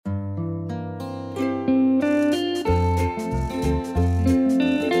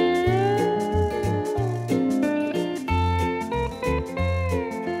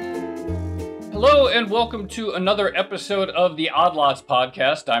welcome to another episode of the Odd Lots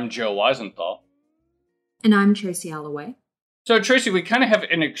podcast. I'm Joe Weisenthal. And I'm Tracy Alloway. So, Tracy, we kind of have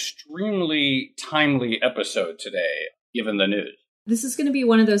an extremely timely episode today, given the news. This is going to be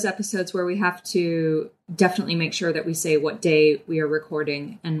one of those episodes where we have to definitely make sure that we say what day we are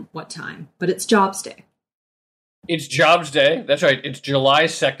recording and what time. But it's Jobs Day. It's Jobs Day. That's right. It's July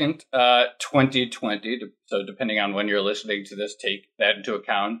 2nd, 2020. So depending on when you're listening to this, take that into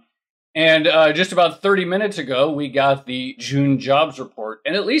account. And just about 30 minutes ago, we got the June jobs report.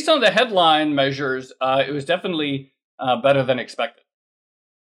 And at least on the headline measures, it was definitely better than expected.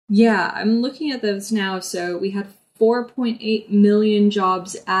 Yeah, I'm looking at those now. So we had 4.8 million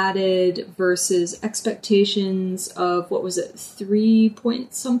jobs added versus expectations of, what was it, 3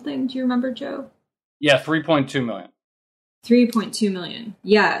 point something? Do you remember, Joe? Yeah, 3.2 million. 3.2 million.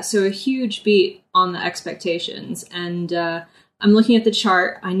 Yeah, so a huge beat on the expectations. And I'm looking at the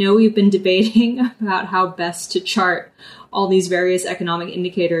chart. I know we've been debating about how best to chart all these various economic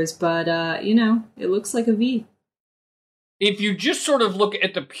indicators, but, it looks like a V. If you just sort of look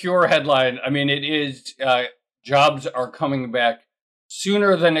at the pure headline, I mean, it is jobs are coming back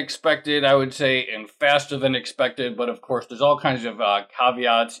sooner than expected, I would say, and faster than expected. But of course, there's all kinds of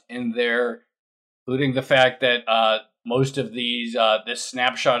caveats in there, including the fact that most of these, this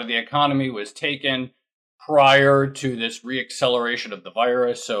snapshot of the economy was taken prior to this reacceleration of the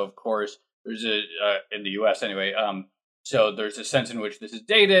virus. So, of course, there's in the U.S. anyway. So there's a sense in which this is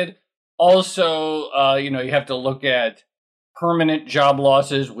dated. Also, you have to look at permanent job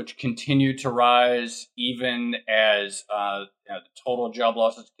losses, which continue to rise even as the total job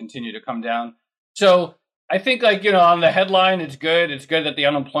losses continue to come down. So I think, on the headline, it's good. It's good that the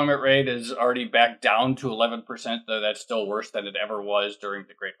unemployment rate is already back down to 11%, though that's still worse than it ever was during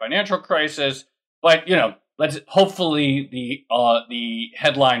the Great Financial Crisis. But, let's hopefully the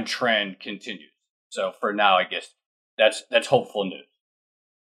headline trend continues. So for now, I guess that's hopeful news.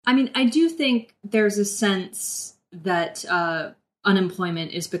 I mean, I do think there's a sense that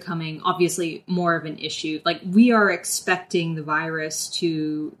unemployment is becoming obviously more of an issue. Like, we are expecting the virus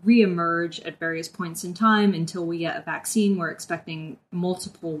to reemerge at various points in time until we get a vaccine. We're expecting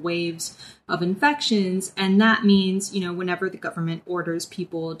multiple waves of infections. And that means, whenever the government orders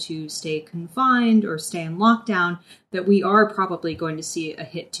people to stay confined or stay in lockdown, that we are probably going to see a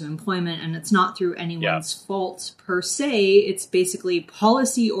hit to employment. And it's not through anyone's fault per se. It's basically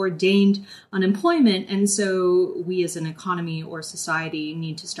policy ordained unemployment. And so we as an economy or society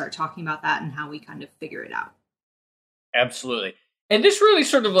need to start talking about that and how we kind of figure it out. Absolutely. And this really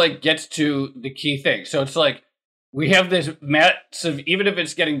sort of gets to the key thing. So it's we have this massive, even if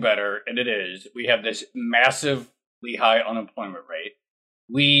it's getting better, and it is, we have this massively high unemployment rate.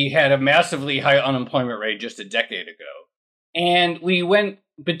 We had a massively high unemployment rate just a decade ago. And we went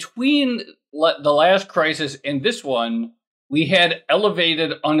between the last crisis and this one, we had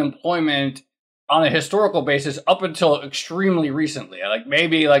elevated unemployment on a historical basis up until extremely recently.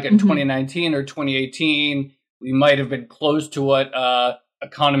 Maybe in 2019 or 2018, we might have been close to what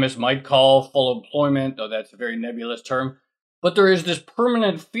economists might call full employment, though that's a very nebulous term. But there is this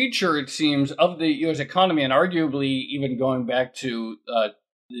permanent feature, it seems, of the U.S. economy, and arguably even going back to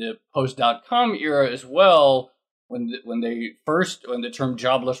the post-dot-com era as well, when the term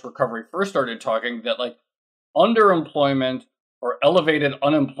jobless recovery first started talking, that underemployment or elevated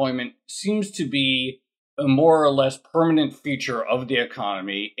unemployment seems to be a more or less permanent feature of the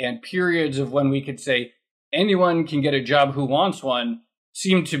economy, and periods of when we could say anyone can get a job who wants one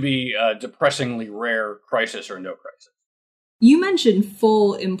seem to be a depressingly rare crisis or no crisis. You mentioned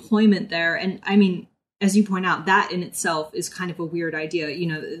full employment there, and I mean, as you point out, that in itself is kind of a weird idea.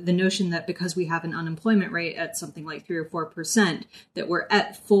 The notion that because we have an unemployment rate at something like 3 or 4%, that we're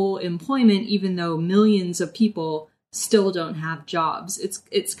at full employment, even though millions of people still don't have jobs.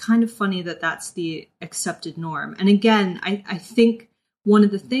 It's kind of funny that that's the accepted norm. And again, I think one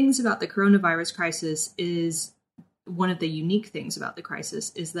of the things about the coronavirus crisis is one of the unique things about the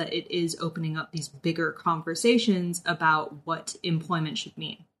crisis is that it is opening up these bigger conversations about what employment should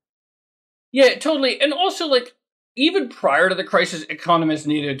mean. Yeah, totally. And also, even prior to the crisis, economists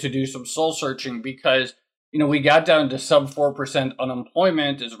needed to do some soul searching because, we got down to sub 4%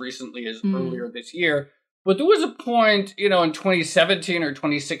 unemployment as recently as earlier this year. But there was a point, in 2017 or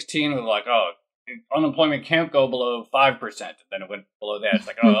 2016 where unemployment can't go below 5%. And then it went below that. It's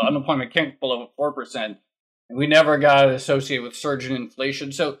unemployment can't go below 4%. And we never got associated with surging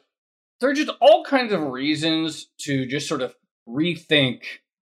inflation. So there are just all kinds of reasons to just sort of rethink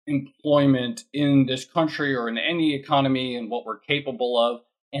employment in this country or in any economy and what we're capable of,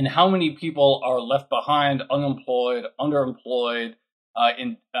 and how many people are left behind, unemployed, underemployed,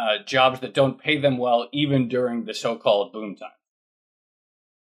 in jobs that don't pay them well, even during the so-called boom time.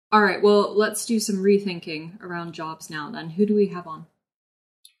 All right, well, let's do some rethinking around jobs now then. Who do we have on?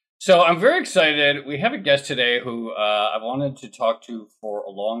 So I'm very excited. We have a guest today who I've wanted to talk to for a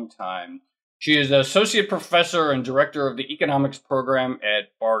long time. She is an associate professor and director of the economics program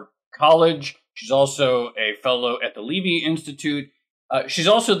at Bard College. She's also a fellow at the Levy Institute. She's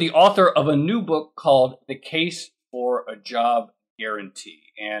also the author of a new book called The Case for a Job Guarantee.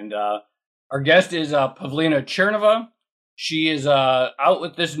 And our guest is Pavlina Tcherneva. She is out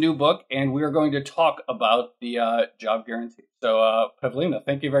with this new book, and we are going to talk about the job guarantee. So, Pavlina,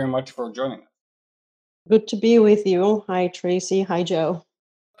 thank you very much for joining us. Good to be with you. Hi, Tracy. Hi, Joe.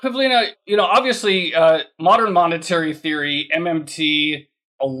 Pavlina, obviously, modern monetary theory, MMT,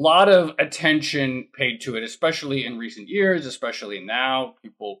 a lot of attention paid to it, especially in recent years, especially now,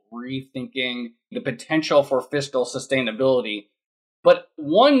 people rethinking the potential for fiscal sustainability. But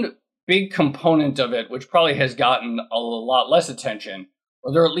one big component of it, which probably has gotten a lot less attention,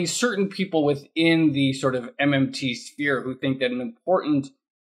 or there are at least certain people within the sort of MMT sphere who think that an important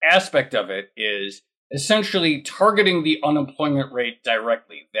aspect of it is essentially targeting the unemployment rate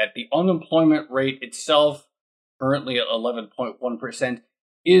directly, that the unemployment rate itself, currently at 11.1%,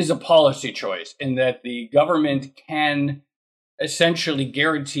 is a policy choice, and that the government can essentially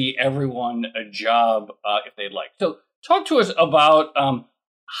guarantee everyone a job if they'd like. So talk to us about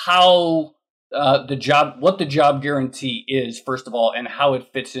how what the job guarantee is, first of all, and how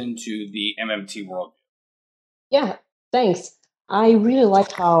it fits into the MMT world. Yeah, thanks. I really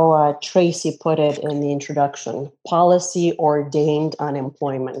like how Tracy put it in the introduction, policy ordained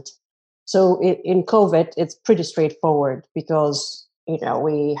unemployment. So in COVID, it's pretty straightforward because,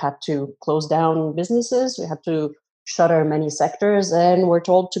 we had to close down businesses, we had to shutter many sectors, and we're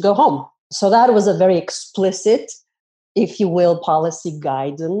told to go home. So that was a very explicit, if you will, policy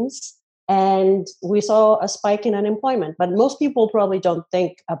guidance. And we saw a spike in unemployment. But most people probably don't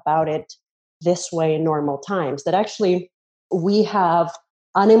think about it this way in normal times, that actually we have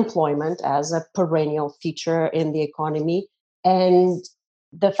unemployment as a perennial feature in the economy. And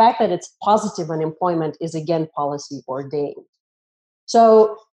the fact that it's positive unemployment is, again, policy ordained.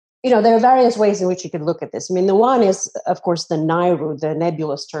 So, there are various ways in which you could look at this. I mean, the one is, of course, the NAIRU, the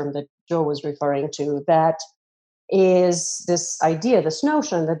nebulous term that Joe was referring to, that is this idea, this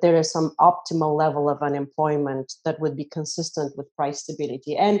notion that there is some optimal level of unemployment that would be consistent with price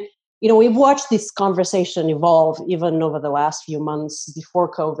stability. And, we've watched this conversation evolve even over the last few months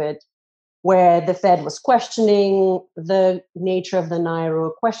before COVID, where the Fed was questioning the nature of the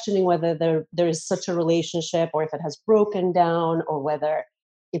NAIRU, questioning whether there is such a relationship or if it has broken down or whether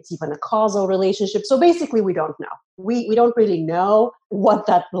it's even a causal relationship. So basically, we don't know. We don't really know what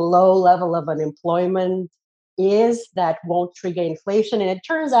that low level of unemployment is that won't trigger inflation. And it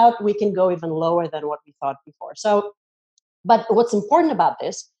turns out we can go even lower than what we thought before. So, but what's important about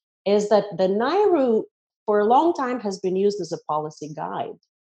this is that the NAIRU for a long time has been used as a policy guide.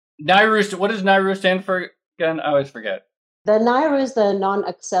 NAIRU, what does NAIRU stand for again? I always forget. The NAIRU is the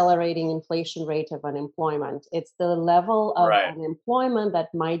non-accelerating inflation rate of unemployment. It's the level of unemployment that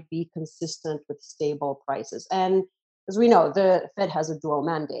might be consistent with stable prices. And as we know, the Fed has a dual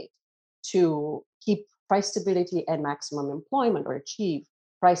mandate to keep price stability and maximum employment, or achieve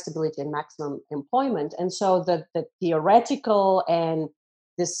price stability and maximum employment. And so the theoretical and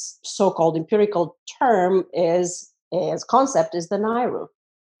this so-called empirical term concept is the NAIRU.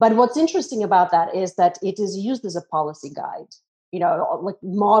 But what's interesting about that is that it is used as a policy guide. Like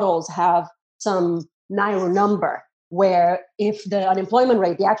models have some NAIRU number where if the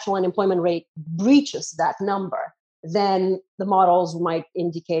actual unemployment rate breaches that number, then the models might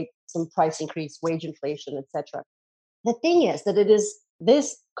indicate some price increase, wage inflation, etc. The thing is that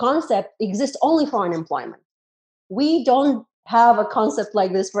this concept exists only for unemployment. We don't have a concept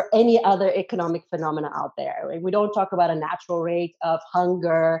like this for any other economic phenomena out there. Right? We don't talk about a natural rate of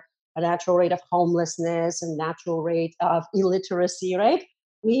hunger, a natural rate of homelessness, a natural rate of illiteracy, right?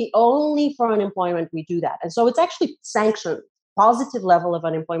 We only for unemployment, we do that. And so it's actually sanctioned. Positive level of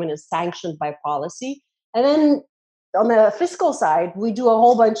unemployment is sanctioned by policy. And then on the fiscal side, we do a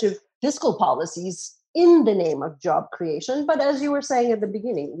whole bunch of fiscal policies in the name of job creation. But as you were saying at the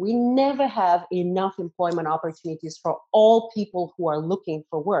beginning, we never have enough employment opportunities for all people who are looking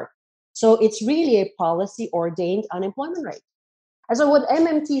for work. So it's really a policy ordained unemployment rate. And so what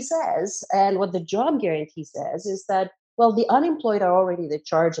MMT says and what the job guarantee says is that, well, the unemployed are already the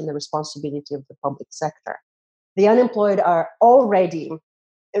charge and the responsibility of the public sector. The unemployed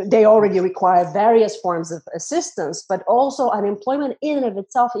they already require various forms of assistance, but also unemployment in and of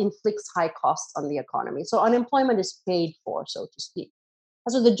itself inflicts high costs on the economy. So unemployment is paid for, so to speak.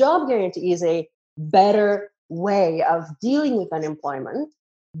 So the job guarantee is a better way of dealing with unemployment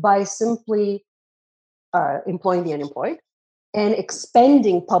by simply employing the unemployed and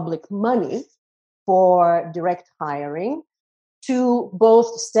expending public money for direct hiring to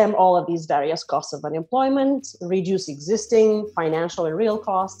both stem all of these various costs of unemployment, reduce existing financial and real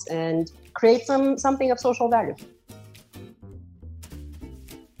costs, and create something of social value.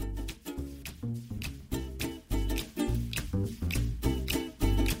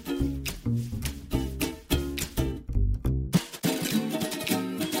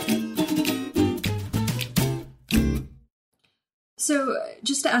 So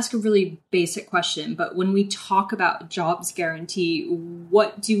just to ask a really basic question, but when we talk about jobs guarantee,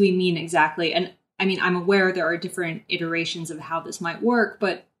 what do we mean exactly? And I mean, I'm aware there are different iterations of how this might work,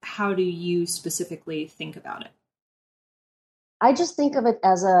 but how do you specifically think about it? I just think of it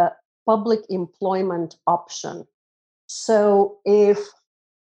as a public employment option. So if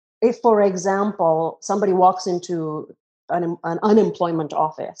for example, somebody walks into an unemployment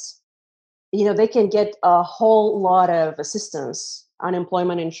office, they can get a whole lot of assistance,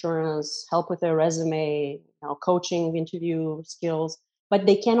 unemployment insurance, help with their resume, coaching, interview skills, but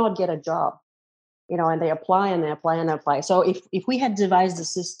they cannot get a job, and they apply and they apply and they apply. So if we had devised a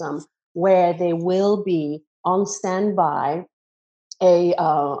system where they will be on standby, a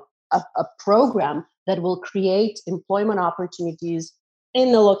program that will create employment opportunities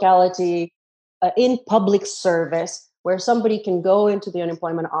in the locality, in public service, where somebody can go into the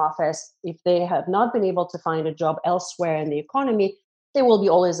unemployment office. If they have not been able to find a job elsewhere in the economy, there will be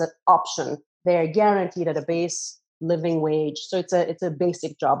always an option. They're guaranteed at a base living wage. So it's a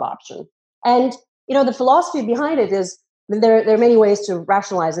basic job option. And, the philosophy behind it is, there are many ways to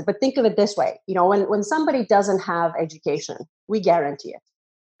rationalize it, but think of it this way. When somebody doesn't have education, we guarantee it,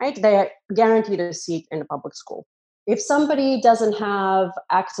 right? They're guaranteed a seat in a public school. If somebody doesn't have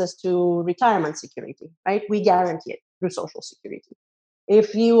access to retirement security, right, we guarantee it through Social Security.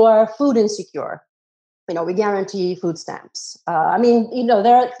 If you are food insecure, we guarantee food stamps. There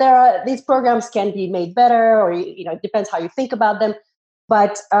are these programs can be made better, or it depends how you think about them.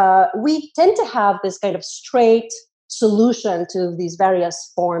 But we tend to have this kind of straight solution to these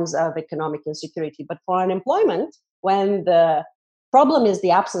various forms of economic insecurity. But for unemployment, when the problem is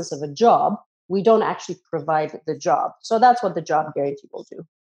the absence of a job, we don't actually provide the job. So that's what the job guarantee will do.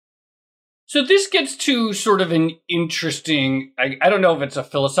 So this gets to sort of an interesting, I don't know if it's a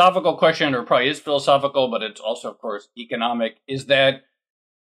philosophical question, or probably is philosophical, but it's also, of course, economic, is that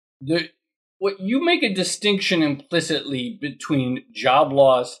what you make a distinction implicitly between job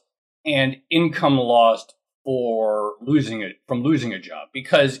loss and income lost from losing a job.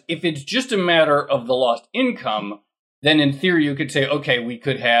 Because if it's just a matter of the lost income, then in theory you could say, okay, we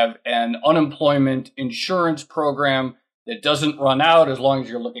could have an unemployment insurance program that doesn't run out as long as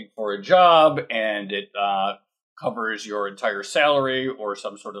you're looking for a job, and it covers your entire salary or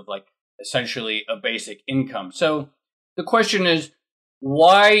some sort of essentially a basic income. So the question is,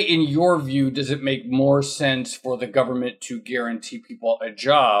 why, in your view, does it make more sense for the government to guarantee people a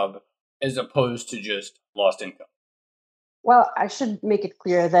job as opposed to just lost income? Well, I should make it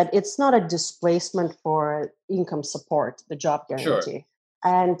clear that it's not a displacement for income support, the job guarantee. Sure.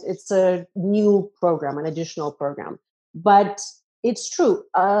 And it's a new program, an additional program. But it's true.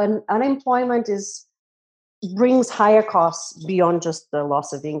 Unemployment brings higher costs beyond just the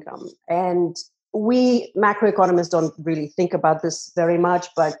loss of income. And we macroeconomists don't really think about this very much,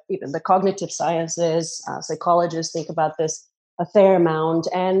 but even the cognitive sciences, psychologists think about this a fair amount.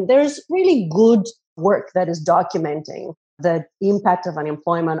 And there's really good work that is documenting the impact of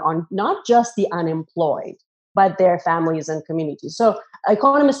unemployment on not just the unemployed, but their families and communities. So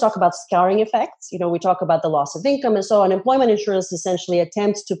economists talk about scarring effects. We talk about the loss of income. And so unemployment insurance essentially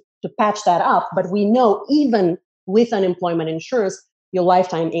attempts to patch that up. But we know even with unemployment insurance, your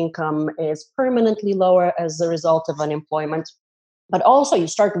lifetime income is permanently lower as a result of unemployment. But also you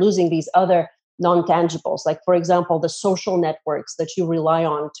start losing these other non-tangibles, like, for example, the social networks that you rely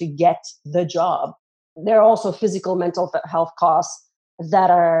on to get the job. There are also physical, mental health costs that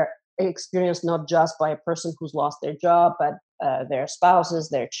are experienced not just by a person who's lost their job, but their spouses,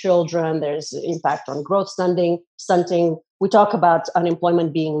 their children. There's impact on growth stunting. We talk about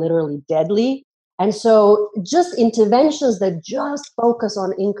unemployment being literally deadly. And so just interventions that just focus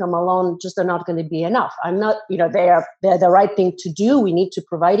on income alone just are not going to be enough. They're the right thing to do. We need to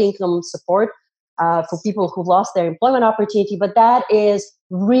provide income support for people who've lost their employment opportunity, but that is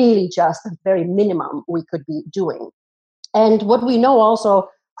really just the very minimum we could be doing. And what we know also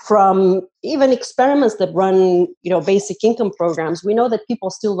from even experiments that run, basic income programs, we know that people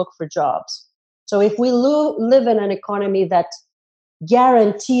still look for jobs. So if we live in an economy that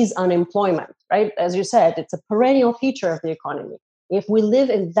guarantees unemployment, right? As you said, it's a perennial feature of the economy. If we live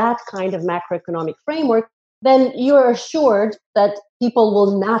in that kind of macroeconomic framework, then you're assured that people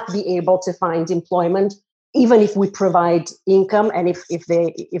will not be able to find employment, even if we provide income and if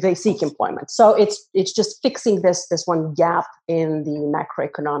they seek employment. So it's just fixing this one gap in the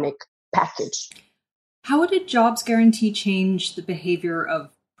macroeconomic package. How would a jobs guarantee change the behavior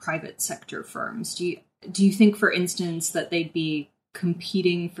of private sector firms? Do you think, for instance, that they'd be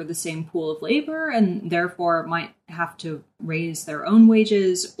competing for the same pool of labor and therefore might have to raise their own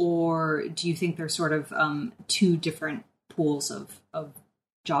wages? Or do you think they're sort of two different pools of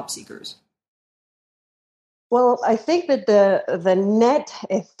job seekers? Well, I think that the net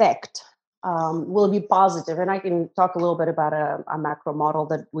effect will be positive. And I can talk a little bit about a macro model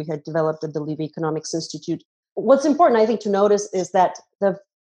that we had developed at the Levy Economics Institute. What's important, I think, to notice is that the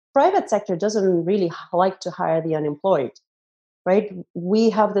private sector doesn't really like to hire the unemployed, right? We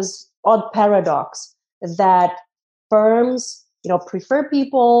have this odd paradox that firms, prefer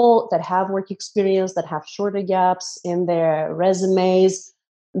people that have work experience, that have shorter gaps in their resumes.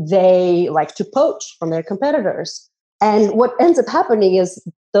 They like to poach from their competitors. And what ends up happening is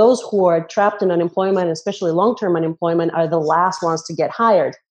those who are trapped in unemployment, especially long-term unemployment, are the last ones to get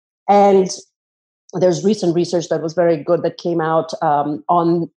hired. And there's recent research that was very good that came out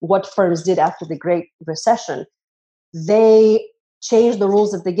on what firms did after the Great Recession. They changed the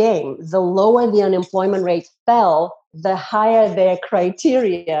rules of the game. The lower the unemployment rate fell, the higher their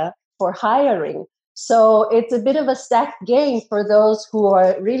criteria for hiring. So it's a bit of a stacked game for those who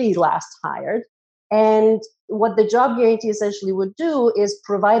are really last hired. And what the job guarantee essentially would do is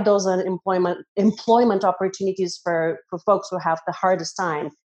provide those employment opportunities for folks who have the hardest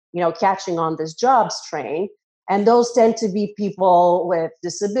time, catching on this jobs train. And those tend to be people with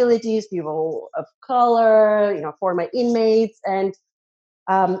disabilities, people of color, former inmates. And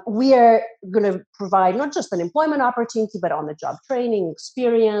we are going to provide not just an employment opportunity, but on-the-job training,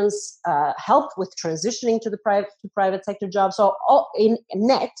 experience, help with transitioning to the private sector jobs. So in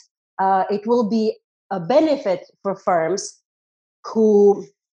net, it will be a benefit for firms who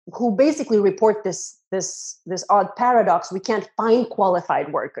basically report this odd paradox. We can't find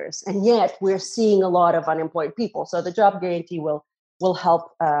qualified workers, and yet we're seeing a lot of unemployed people. So the job guarantee will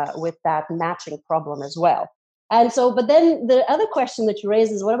help with that matching problem as well. And so, but then the other question that you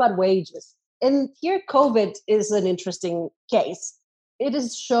raised is, what about wages? And here, COVID is an interesting case. It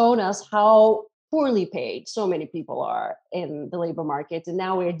has shown us how poorly paid so many people are in the labor market. And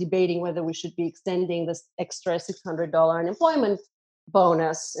now we're debating whether we should be extending this extra $600 unemployment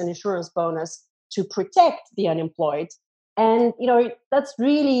bonus, an insurance bonus, to protect the unemployed. And, that's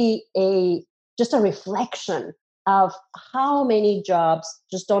really just a reflection of how many jobs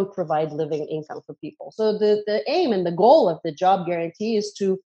just don't provide living income for people. So the aim and the goal of the job guarantee is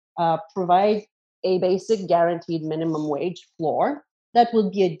to provide a basic guaranteed minimum wage floor that will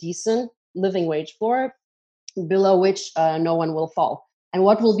be a decent living wage floor below which no one will fall. And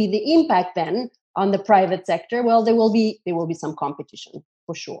what will be the impact then on the private sector? Well, there will be some competition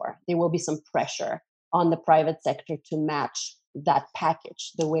for sure. There will be some pressure on the private sector to match that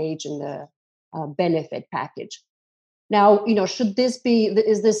package, the wage and the benefit package. Now,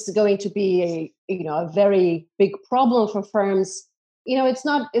 is this going to be a very big problem for firms? It's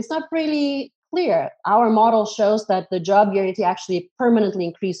not really clear. Our model shows that the job guarantee actually permanently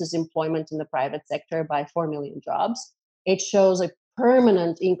increases employment in the private sector by 4 million jobs. It shows a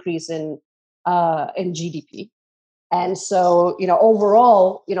permanent increase in GDP. And so,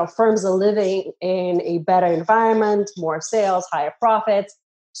 overall, firms are living in a better environment, more sales, higher profits.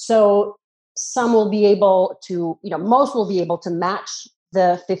 So some will be able to, most will be able to match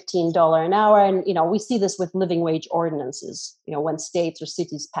the $15 an hour. And, we see this with living wage ordinances, when states or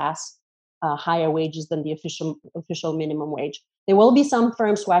cities pass higher wages than the official minimum wage. There will be some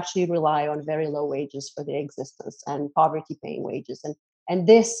firms who actually rely on very low wages for their existence and poverty paying wages. And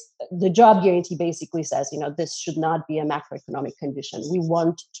the job guarantee basically says, this should not be a macroeconomic condition. We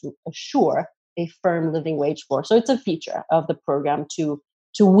want to assure a firm living wage floor. So it's a feature of the program to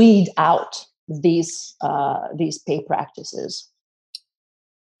weed out these pay practices.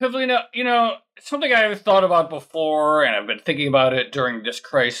 Pavlina, something I've thought about before, and I've been thinking about it during this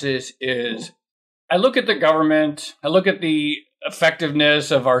crisis, is I look at the government, I look at the effectiveness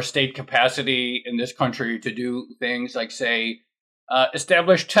of our state capacity in this country to do things like, say,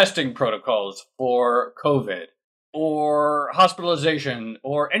 establish testing protocols for COVID or hospitalization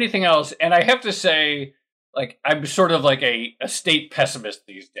or anything else. And I have to say, I'm sort of like a state pessimist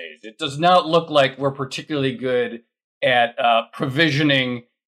these days. It does not look like we're particularly good at provisioning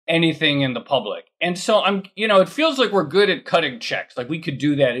anything in the public. And so it feels like we're good at cutting checks. Like we could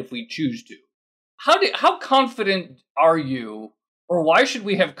do that if we choose to. How confident are you, or why should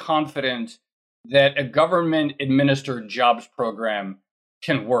we have confidence that a government administered jobs program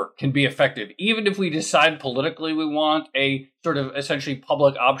can work, can be effective, even if we decide politically we want a sort of essentially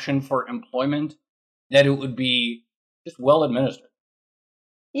public option for employment, that it would be just well administered?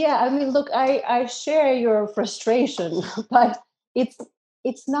 Yeah, I mean, look, I share your frustration, but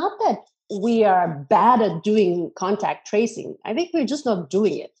it's not that we are bad at doing contact tracing. I think we're just not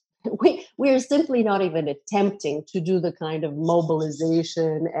doing it. We're simply not even attempting to do the kind of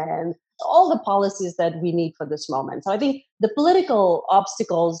mobilization and all the policies that we need for this moment. So I think the political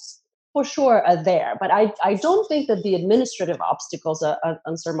obstacles for sure are there, but I don't think that the administrative obstacles are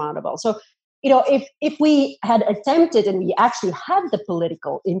unsurmountable. So if we had attempted and we actually had the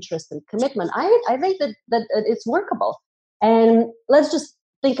political interest and commitment, I think that it's workable. And let's just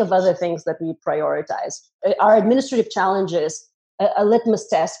think of other things that we prioritize. Our administrative challenges, a litmus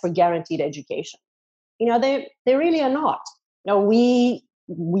test for guaranteed education. They really are not. We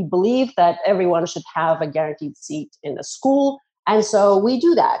believe that everyone should have a guaranteed seat in a school. And so we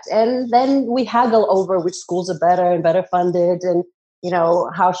do that. And then we haggle over which schools are better and better funded and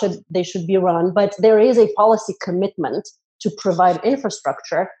how they should be run. But there is a policy commitment to provide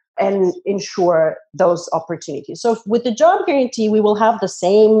infrastructure and ensure those opportunities. So with the job guarantee, we will have the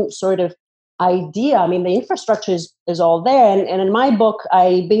same sort of idea. I mean, the infrastructure is all there. And in my book,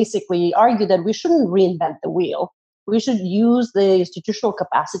 I basically argue that we shouldn't reinvent the wheel. We should use the institutional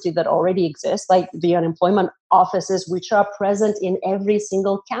capacity that already exists, like the unemployment offices, which are present in every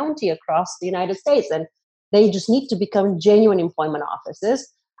single county across the United States. And they just need to become genuine employment offices.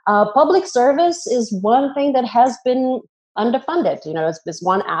 Public service is one thing that has been underfunded. It's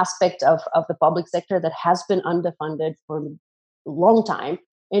one aspect of the public sector that has been underfunded for a long time,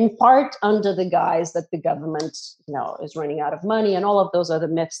 in part under the guise that the government, is running out of money, and all of those other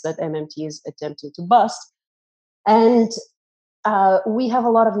myths that MMT is attempting to bust. And we have a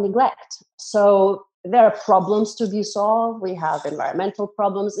lot of neglect. So there are problems to be solved. We have environmental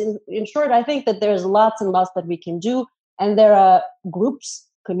problems. In short, I think that there's lots and lots that we can do. And there are groups,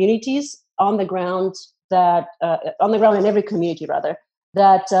 communities on the ground in every community, rather,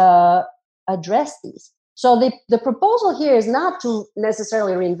 that address these. So the proposal here is not to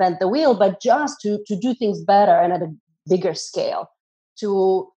necessarily reinvent the wheel, but just to do things better and at a bigger scale,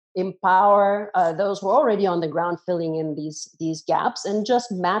 to empower those who are already on the ground filling in these gaps and just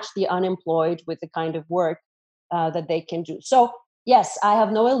match the unemployed with the kind of work that they can do. So yes, I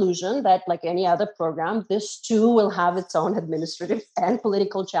have no illusion that, like any other program, this too will have its own administrative and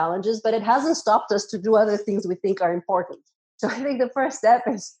political challenges, but it hasn't stopped us to do other things we think are important. So I think the first step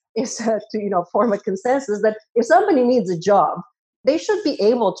is to form a consensus that if somebody needs a job, they should be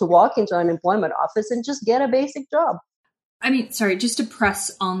able to walk into an employment office and just get a basic job. I mean, sorry, just to press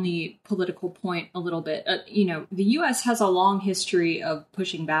on the political point a little bit, the U.S. has a long history of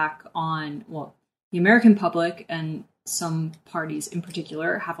pushing back on, the American public, and some parties in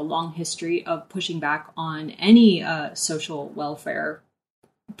particular have a long history of pushing back on any social welfare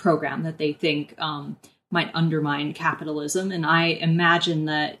program that they think might undermine capitalism. And I imagine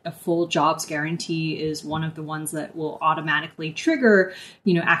that a full jobs guarantee is one of the ones that will automatically trigger,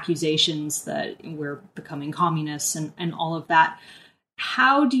 accusations that we're becoming communists and all of that.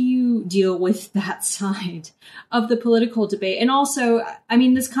 How do you deal with that side of the political debate? And also, I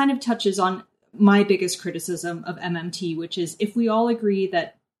mean, this kind of touches on my biggest criticism of MMT, which is if we all agree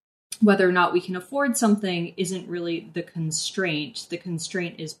that whether or not we can afford something isn't really the constraint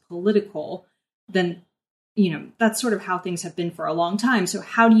is political, then that's sort of how things have been for a long time. So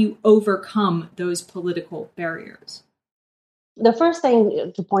how do you overcome those political barriers? The first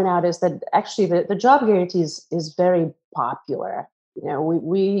thing to point out is that actually the job guarantee is very popular.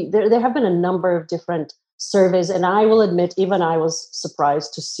 There have been a number of different surveys, and I will admit, even I was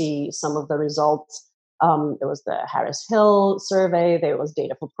surprised to see some of the results. There was the Harris Hill survey, there was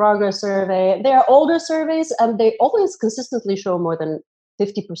Data for Progress survey. There are older surveys, and they always consistently show more than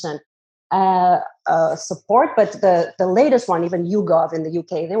 50% support, but the latest one, even YouGov in the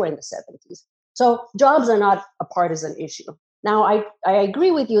UK, they were in the 70s. So jobs are not a partisan issue. Now, I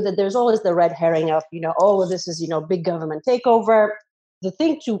agree with you that there's always the red herring of, this is, big government takeover. The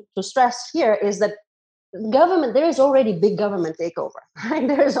thing to stress here is that there is already big government takeover, right?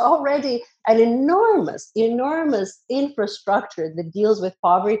 There's already an enormous infrastructure that deals with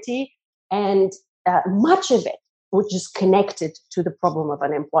poverty, and much of it, which is connected to the problem of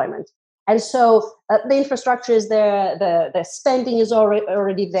unemployment. And so the infrastructure is there, the spending is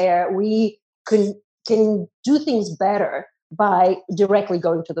already there. We can do things better by directly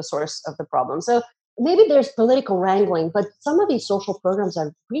going to the source of the problem. So maybe there's political wrangling, but some of these social programs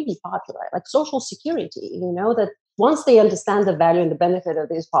are really popular, like Social Security, that once they understand the value and the benefit of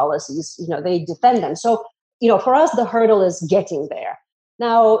these policies, they defend them. So, for us, the hurdle is getting there.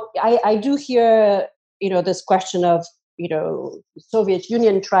 Now, I do hear, this question of, the Soviet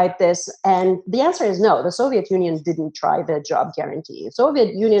Union tried this, and the answer is no. The Soviet Union didn't try the job guarantee. The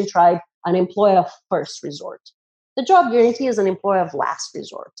Soviet Union tried an employer of first resort. The job guarantee is an employer of last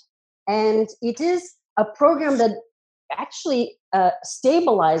resort. And it is a program that actually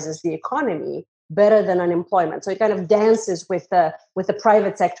stabilizes the economy better than unemployment. So it kind of dances with the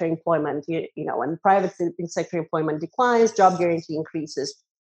private sector employment. When private sector employment declines, job guarantee increases.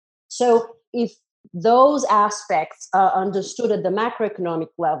 So if those aspects are understood at the macroeconomic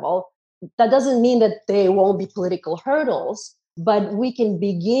level, that doesn't mean that there won't be political hurdles, but we can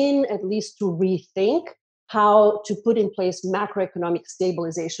begin at least to rethink how to put in place macroeconomic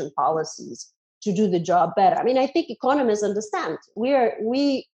stabilization policies to do the job better. I mean, I think economists understand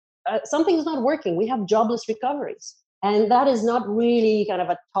something is not working. We have jobless recoveries, and that is not really kind of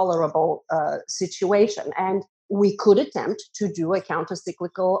a tolerable situation. And we could attempt to do a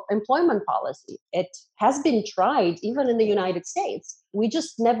counter-cyclical employment policy. It has been tried even in the United States. We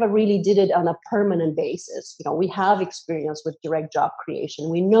just never really did it on a permanent basis. We have experience with direct job creation.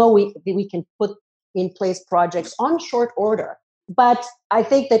 We know we can put in place projects on short order. But I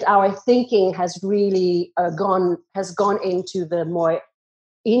think that our thinking has really gone into the more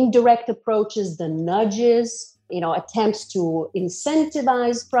indirect approaches, the nudges, attempts to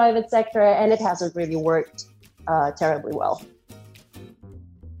incentivize private sector, and it hasn't really worked terribly well.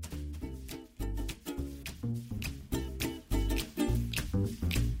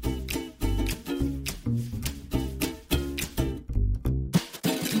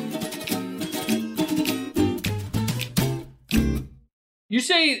 You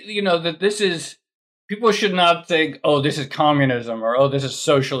say, that this is, people should not think, oh, this is communism or, oh, this is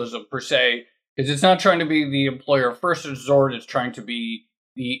socialism per se, because it's not trying to be the employer of first resort, it's trying to be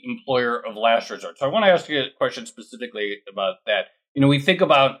the employer of last resort. So I want to ask you a question specifically about that. We think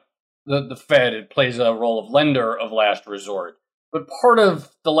about the Fed, it plays a role of lender of last resort. But part of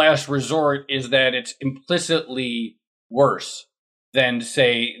the last resort is that it's implicitly worse than,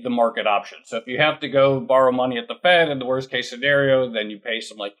 say, the market option. So if you have to go borrow money at the Fed in the worst case scenario, then you pay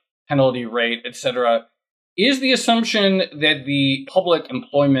some penalty rate, etc. Is the assumption that the public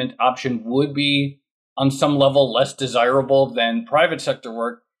employment option would be on some level less desirable than private sector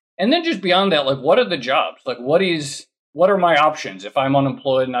work? And then just beyond that, what are the jobs? What are my options? If I'm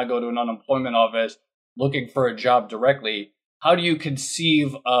unemployed and I go to an unemployment office looking for a job directly, how do you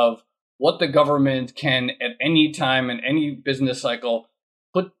conceive of what the government can at any time in any business cycle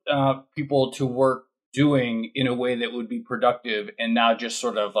put people to work doing in a way that would be productive and not just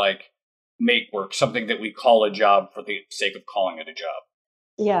sort of make work, something that we call a job for the sake of calling it a job?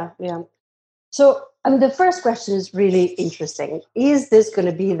 Yeah. So the first question is really interesting. Is this going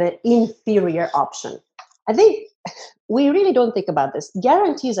to be the inferior option? I think we really don't think about this.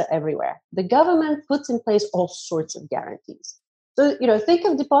 Guarantees are everywhere. The government puts in place all sorts of guarantees. So, think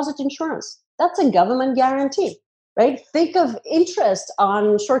of deposit insurance. That's a government guarantee, right? Think of interest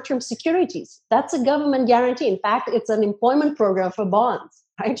on short-term securities. That's a government guarantee. In fact, it's an employment program for bonds,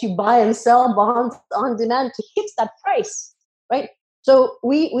 right? You buy and sell bonds on demand to hit that price, right? So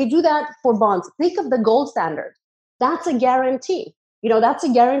we do that for bonds. Think of the gold standard. That's a guarantee. That's a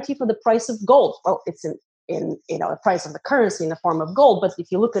guarantee for the price of gold. Well, it's in the price of the currency in the form of gold. But if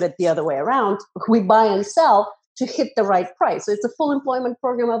you look at it the other way around, we buy and sell to hit the right price. So it's a full employment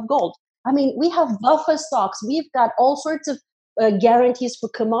program of gold. I mean, we have buffer stocks. We've got all sorts of guarantees for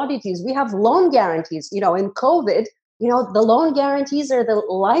commodities. We have loan guarantees. In COVID, the loan guarantees are the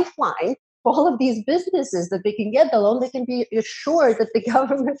lifeline for all of these businesses, that they can get the loan. They can be assured that the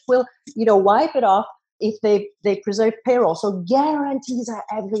government will, wipe it off if they preserve payroll. So guarantees are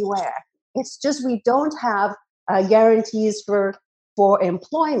everywhere. It's just we don't have guarantees for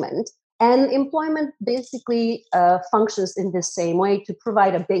employment. And employment basically functions in the same way, to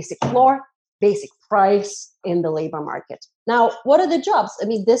provide a basic floor, basic price in the labor market. Now, what are the jobs? I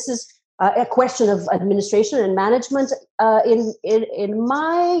mean, this is a question of administration and management. In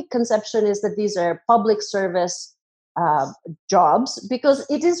my conception is that these are public service jobs, because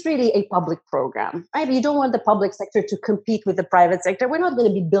it is really a public program, right? You don't want the public sector to compete with the private sector. We're not going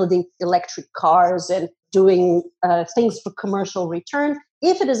to be building electric cars and doing things for commercial return.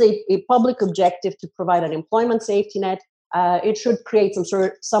 If it is a public objective to provide an employment safety net, it should create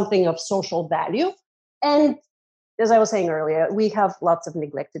something of social value. And as I was saying earlier, we have lots of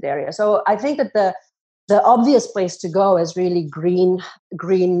neglected areas. So I think that the obvious place to go is really green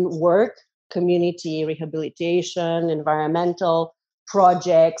work, community rehabilitation, environmental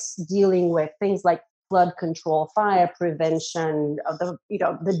projects, dealing with things like flood control, fire prevention,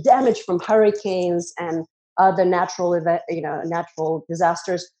 the damage from hurricanes and other natural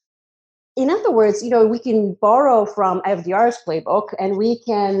disasters. In other words, we can borrow from FDR's playbook, and we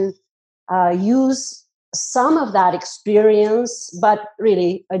can use some of that experience, but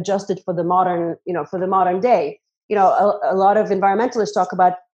really adjust it for the modern day. A lot of environmentalists talk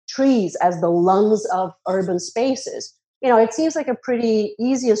about trees as the lungs of urban spaces. It seems like a pretty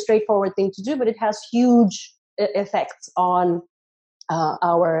easy and straightforward thing to do, but it has huge effects on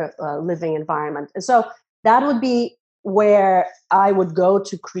our living environment. And so that would be where I would go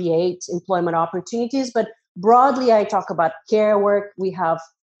to create employment opportunities. But broadly, I talk about care work. We have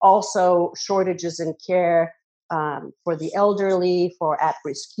also shortages in care for the elderly, for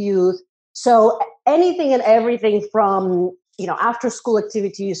at-risk youth. So anything and everything from after-school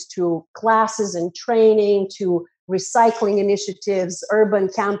activities to classes and training to recycling initiatives, urban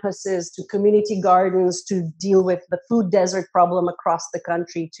campuses, to community gardens, to deal with the food desert problem across the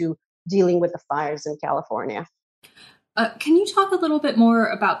country, to dealing with the fires in California. Can you talk a little bit more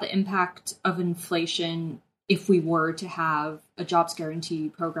about the impact of inflation if we were to have a jobs guarantee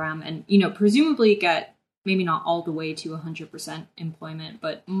program and, presumably get maybe not all the way to 100% employment,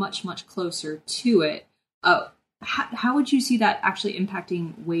 but much, much closer to it? How would you see that actually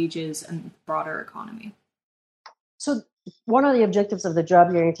impacting wages and the broader economy? So one of the objectives of the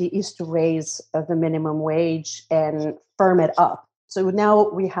job guarantee is to raise the minimum wage and firm it up. So now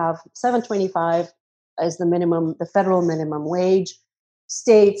we have $7.25 as the federal minimum wage.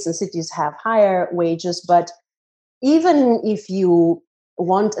 States and cities have higher wages, but even if you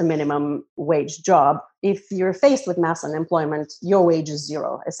want a minimum wage job, if you're faced with mass unemployment, your wage is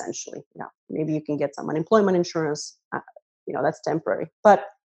zero, essentially. Maybe you can get some unemployment insurance, that's temporary. But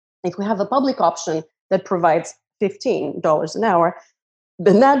if we have a public option that provides $15 an hour,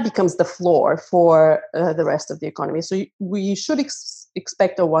 then that becomes the floor for the rest of the economy. So we should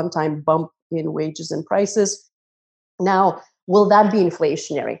expect a one-time bump in wages and prices. Now, will that be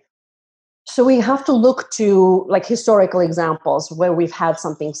inflationary? So we have to look to historical examples where we've had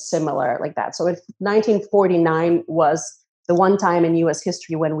something similar like that. So 1949 was the one time in U.S.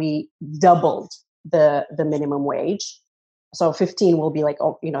 history when we doubled the minimum wage. So 15 will be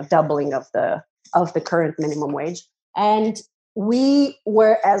doubling of the current minimum wage. And we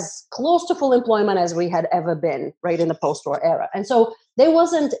were as close to full employment as we had ever been, right, in the post-war era. And so there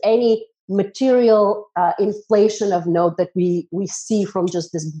wasn't any material inflation of note that we see from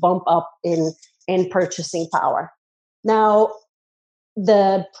just this bump up in purchasing power. Now,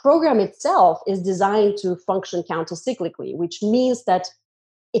 the program itself is designed to function countercyclically, which means that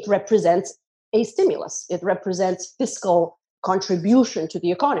it represents a stimulus. It represents fiscal contribution to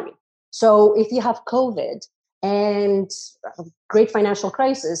the economy. So if you have COVID and a great financial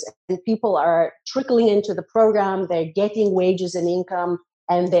crisis and people are trickling into the program, they're getting wages and income,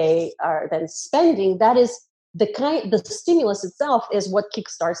 and they are then spending, that is the stimulus itself is what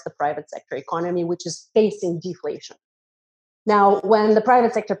kickstarts the private sector economy, which is facing deflation. Now, when the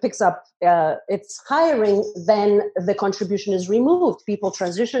private sector picks up its hiring, then the contribution is removed. People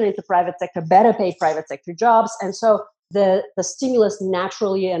transition into private sector, better paid private sector jobs. And so the stimulus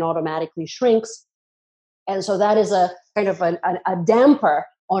naturally and automatically shrinks. And so that is a kind of a damper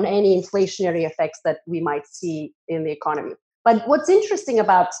on any inflationary effects that we might see in the economy. But what's interesting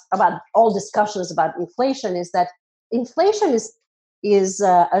about all discussions about inflation is that inflation is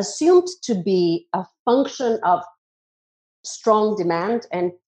assumed to be a function of strong demand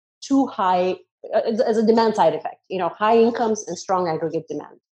and too high as a demand side effect, high incomes and strong aggregate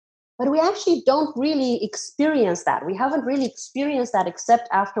demand. But we actually don't really experience that. We haven't really experienced that except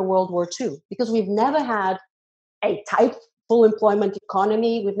after World War II, because we've never had a tight full employment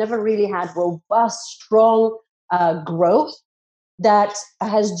economy. We've never really had robust, strong growth that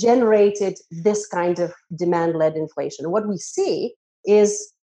has generated this kind of demand-led inflation. And what we see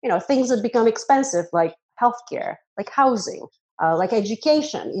is, things that become expensive, like healthcare, like housing, like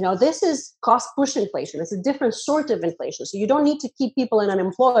education. This is cost-push inflation. It's a different sort of inflation. So you don't need to keep people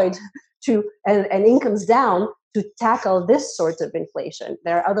unemployed and incomes down to tackle this sort of inflation.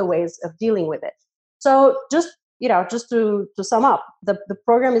 There are other ways of dealing with it. So just to sum up, the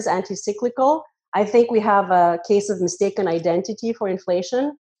program is anti-cyclical. I think we have a case of mistaken identity for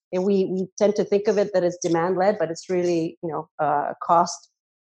inflation. And we tend to think of it that it's demand-led, but it's really,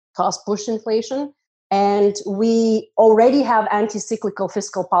 cost-push inflation. And we already have anti-cyclical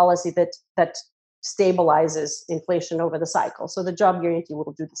fiscal policy that stabilizes inflation over the cycle. So the job guarantee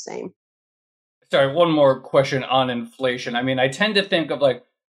will do the same. Sorry, one more question on inflation. I mean, I tend to think of like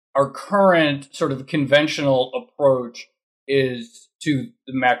our current sort of conventional approach is to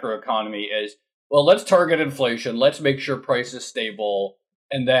the macroeconomy is, well, let's target inflation, let's make sure price is stable,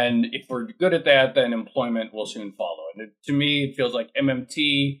 and then if we're good at that, then employment will soon follow. And to me, it feels like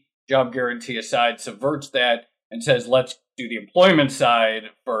MMT, job guarantee aside, subverts that and says, let's do the employment side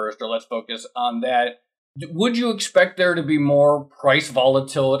first, or let's focus on that. Would you expect there to be more price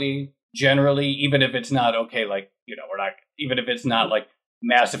volatility generally, even if it's not even if it's not like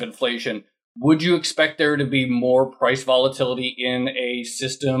massive inflation? Would you expect there to be more price volatility in a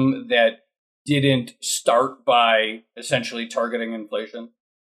system that didn't start by essentially targeting inflation?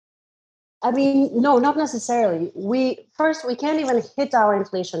 I mean, no, not necessarily. We can't even hit our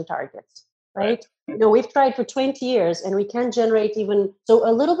inflation targets, right? We've tried for 20 years and we can't generate even, so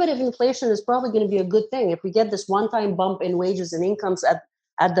a little bit of inflation is probably going to be a good thing. If we get this one-time bump in wages and incomes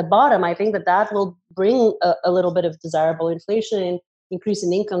at the bottom, I think that will bring a little bit of desirable inflation and increase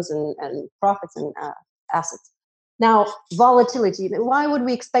in incomes and profits and assets. Now, volatility. Why would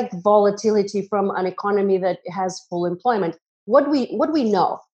we expect volatility from an economy that has full employment? What we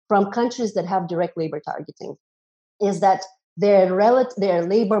know from countries that have direct labor targeting is that their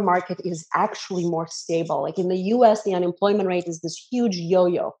labor market is actually more stable. Like in the US, the unemployment rate is this huge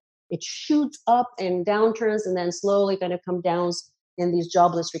yo-yo. It shoots up in downturns and then slowly kind of comes down in these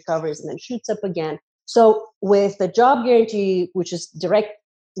jobless recoveries and then shoots up again. So with the job guarantee, which is direct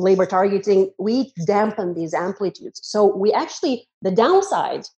labor targeting, we dampen these amplitudes. So we actually, the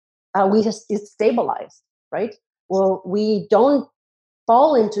downside, it's stabilized, right? Well, we don't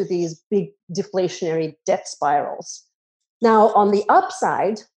fall into these big deflationary debt spirals. Now, on the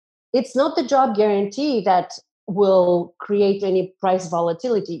upside, it's not the job guarantee that will create any price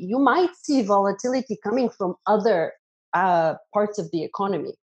volatility. You might see volatility coming from other parts of the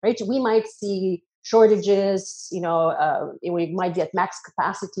economy, right? We might see shortages, we might be at max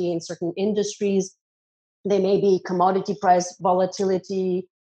capacity in certain industries. There may be commodity price volatility,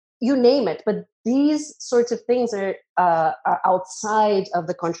 you name it. But these sorts of things are outside of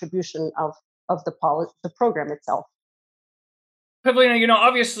the contribution of the program itself. Pavlina,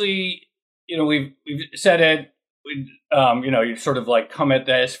 obviously, we've said it. You sort of like come at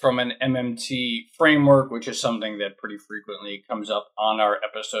this from an MMT framework, which is something that pretty frequently comes up on our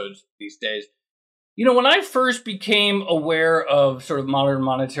episodes these days. When I first became aware of sort of modern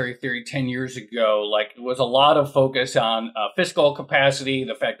monetary theory 10 years ago, like it was a lot of focus on fiscal capacity,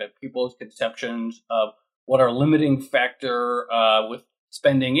 the fact that people's conceptions of what our limiting factor with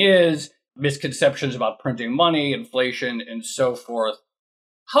spending is, misconceptions about printing money, inflation, and so forth.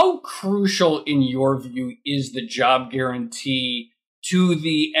 How crucial, in your view, is the job guarantee to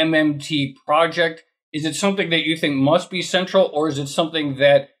the MMT project? Is it something that you think must be central, or is it something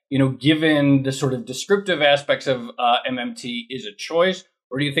that, given the sort of descriptive aspects of MMT, is a choice?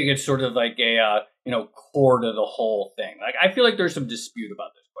 Or do you think it's sort of like a, core to the whole thing? Like, I feel like there's some dispute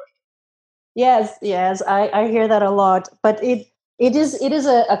about this question. Yes, I hear that a lot, but it is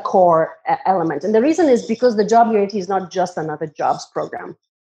a core element. And the reason is because the job guarantee is not just another jobs program.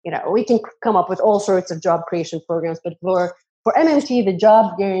 We can come up with all sorts of job creation programs, but for MMT, the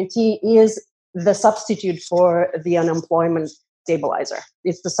job guarantee is the substitute for the unemployment stabilizer.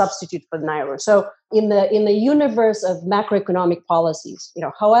 It's the substitute for the NIRO. So in the universe of macroeconomic policies,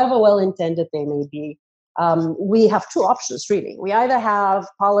 however well intended they may be, we have two options, really. We either have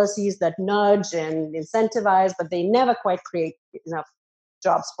policies that nudge and incentivize, but they never quite create enough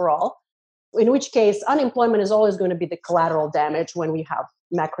jobs for all, in which case unemployment is always going to be the collateral damage when we have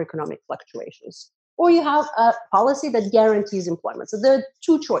macroeconomic fluctuations. Or you have a policy that guarantees employment. So there are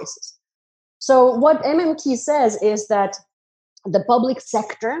two choices. So what MMT says is that the public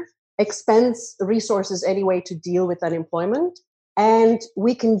sector expends resources anyway to deal with unemployment, and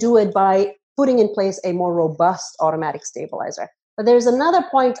we can do it by putting in place a more robust automatic stabilizer. But there's another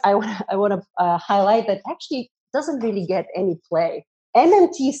point I want to highlight that actually doesn't really get any play.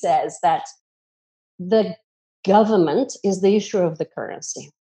 MMT says that the government is the issuer of the currency,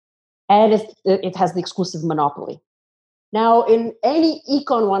 and it has the exclusive monopoly. Now, in any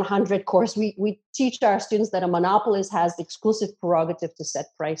Econ 100 course, we teach our students that a monopolist has the exclusive prerogative to set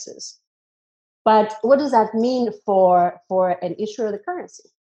prices. But what does that mean for an issuer of the currency?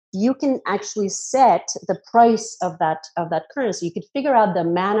 You can actually set the price of that currency. You could figure out the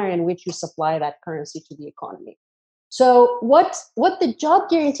manner in which you supply that currency to the economy. So what the job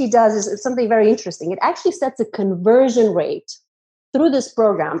guarantee does is something very interesting. It actually sets a conversion rate through this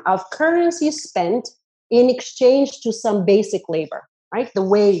program of currency spent in exchange to some basic labor, right? The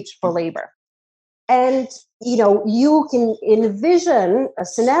wage for labor. And, you can envision a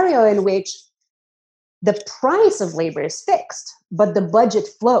scenario in which the price of labor is fixed, but the budget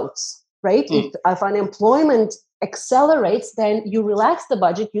floats, right? If unemployment accelerates, then you relax the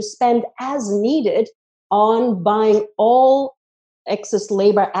budget, you spend as needed on buying all excess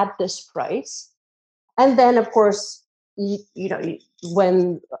labor at this price. And then, of course,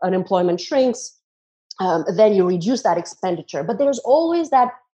 when unemployment shrinks, then you reduce that expenditure. But there's always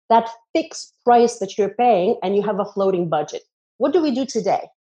that fixed price that you're paying, and you have a floating budget. What do we do today?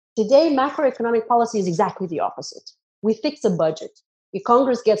 Today, macroeconomic policy is exactly the opposite. We fix a budget. The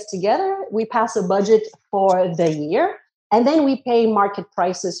Congress gets together, we pass a budget for the year, and then we pay market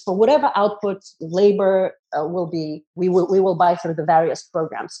prices for whatever output labor we will buy through the various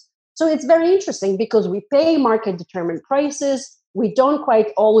programs. So it's very interesting because we pay market-determined prices. We don't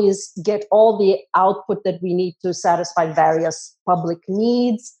quite always get all the output that we need to satisfy various public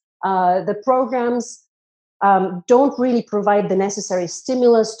needs. The programs don't really provide the necessary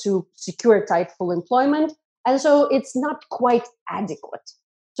stimulus to secure tight full employment. And so it's not quite adequate.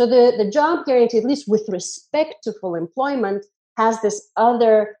 So the job guarantee, at least with respect to full employment, has this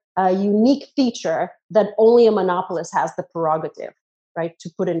other unique feature that only a monopolist has the prerogative, right, to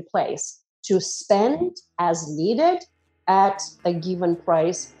put in place, to spend as needed at a given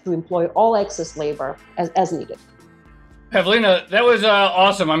price to employ all excess labor as needed. Pavlina, that was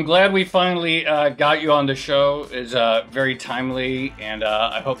awesome. I'm glad we finally got you on the show. It's very timely, and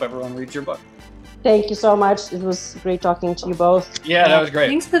I hope everyone reads your book. Thank you so much. It was great talking to you both. Yeah, that was great.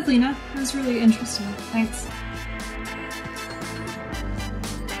 Thanks, Pavlina. That was really interesting. Thanks.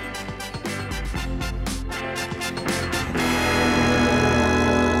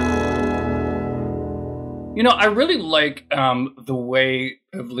 I really like the way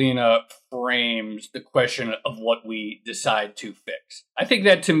Pavlina frames the question of what we decide to fix. I think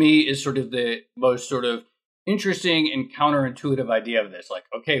that, to me, is sort of the most sort of interesting and counterintuitive idea of this. Like,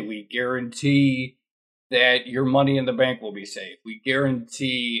 okay, we guarantee that your money in the bank will be safe. We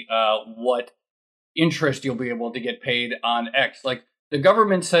guarantee what interest you'll be able to get paid on X. Like, the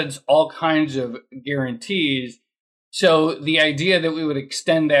government sets all kinds of guarantees. So the idea that we would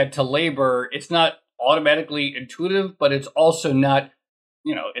extend that to labor, it's not automatically intuitive, but it's also not,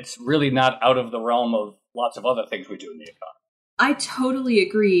 it's really not out of the realm of lots of other things we do in the economy. I totally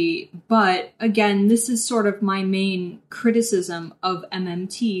agree. But again, this is sort of my main criticism of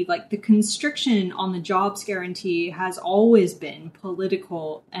MMT. Like, the constriction on the jobs guarantee has always been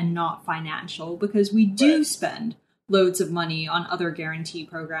political and not financial, because we do spend loads of money on other guarantee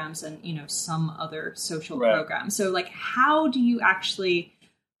programs and, some other social programs. So, like, how do you actually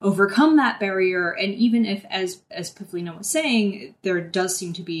overcome that barrier? And even if, as Pavlina was saying, there does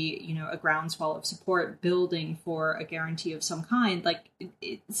seem to be, a groundswell of support building for a guarantee of some kind, like,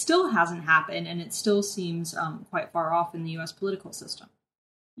 it still hasn't happened, and it still seems quite far off in the U.S. political system.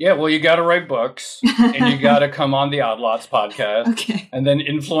 Yeah, well, you got to write books, and you got to come on the Odd Lots podcast. Okay. And then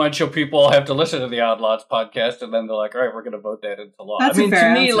influential people have to listen to the Odd Lots podcast, and then they're like, all right, we're going to vote that into law. That's to me,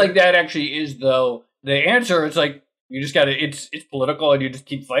 answer. like, that actually is, though, the answer. It's like, you just got to, it's political, and you just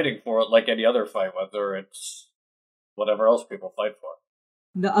keep fighting for it like any other fight, whether it's whatever else people fight for.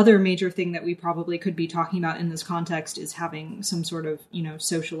 The other major thing that we probably could be talking about in this context is having some sort of,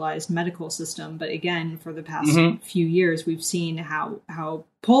 socialized medical system. But again, for the past few years, we've seen how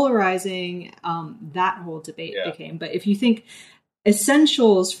polarizing that whole debate became. But if you think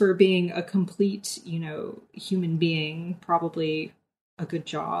essentials for being a complete, human being, probably a good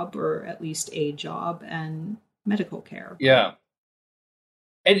job, or at least a job, and medical care. Yeah.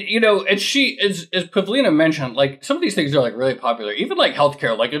 And, as Pavlina mentioned, like, some of these things are, like, really popular. Even, like,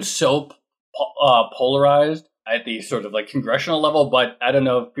 healthcare, like, it's so polarized at the sort of, like, congressional level. But I don't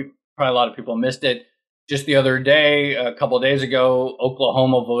know, probably a lot of people missed it. Just the other day, a couple of days ago,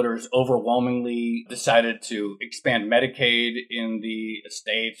 Oklahoma voters overwhelmingly decided to expand Medicaid in the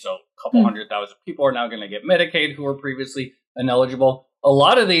state. So a couple 100,000 people are now going to get Medicaid who were previously ineligible. A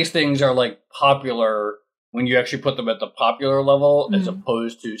lot of these things are, like, popular when you actually put them at the popular level, as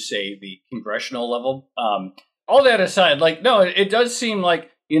opposed to, say, the congressional level. All that aside, like, no, it does seem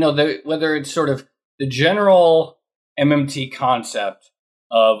like, whether it's sort of the general MMT concept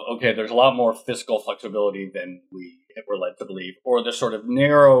of, okay, there's a lot more fiscal flexibility than we were led to believe, or the sort of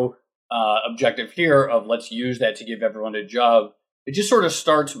narrow objective here of let's use that to give everyone a job. It just sort of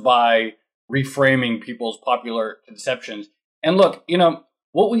starts by reframing people's popular conceptions. And look,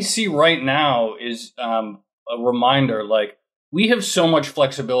 what we see right now is a reminder, like, we have so much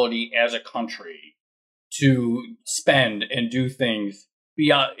flexibility as a country to spend and do things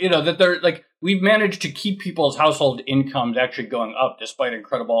beyond, that they're like, we've managed to keep people's household incomes actually going up despite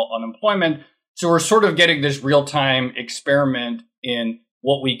incredible unemployment. So we're sort of getting this real-time experiment in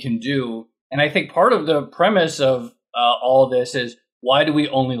what we can do. And I think part of the premise of all of this is, why do we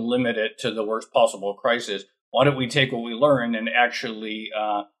only limit it to the worst possible crisis? Why don't we take what we learned and actually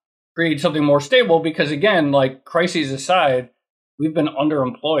create something more stable? Because again, like crises aside, we've been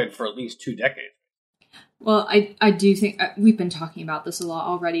underemployed for at least 2 decades. Well, I do think we've been talking about this a lot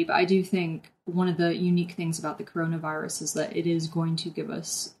already, but I do think one of the unique things about the coronavirus is that it is going to give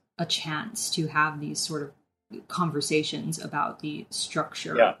us a chance to have these sort of conversations about the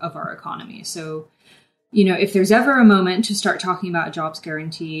structure of our economy. So, if there's ever a moment to start talking about a jobs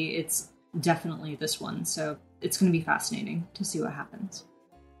guarantee, it's definitely this one. So it's going to be fascinating to see what happens.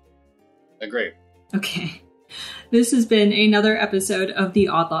 Agree. Okay. This has been another episode of the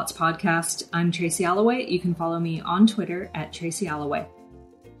Odd Lots podcast. I'm Tracy Alloway. You can follow me on Twitter at Tracy Alloway.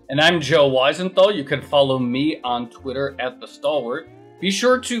 And I'm Joe Weisenthal. You can follow me on Twitter at The Stalwart. Be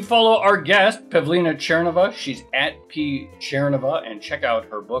sure to follow our guest, Pavlina Tcherneva. She's at P. Tcherneva, and check out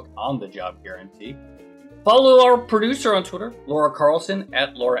her book on the job guarantee. Follow our producer on Twitter, Laura Carlson,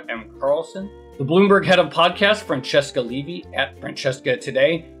 at Laura M. Carlson. The Bloomberg head of podcast, Francesca Levy, at Francesca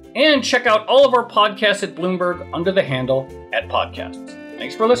Today. And check out all of our podcasts at Bloomberg under the handle @podcasts.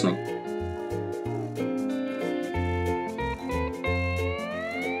 Thanks for listening.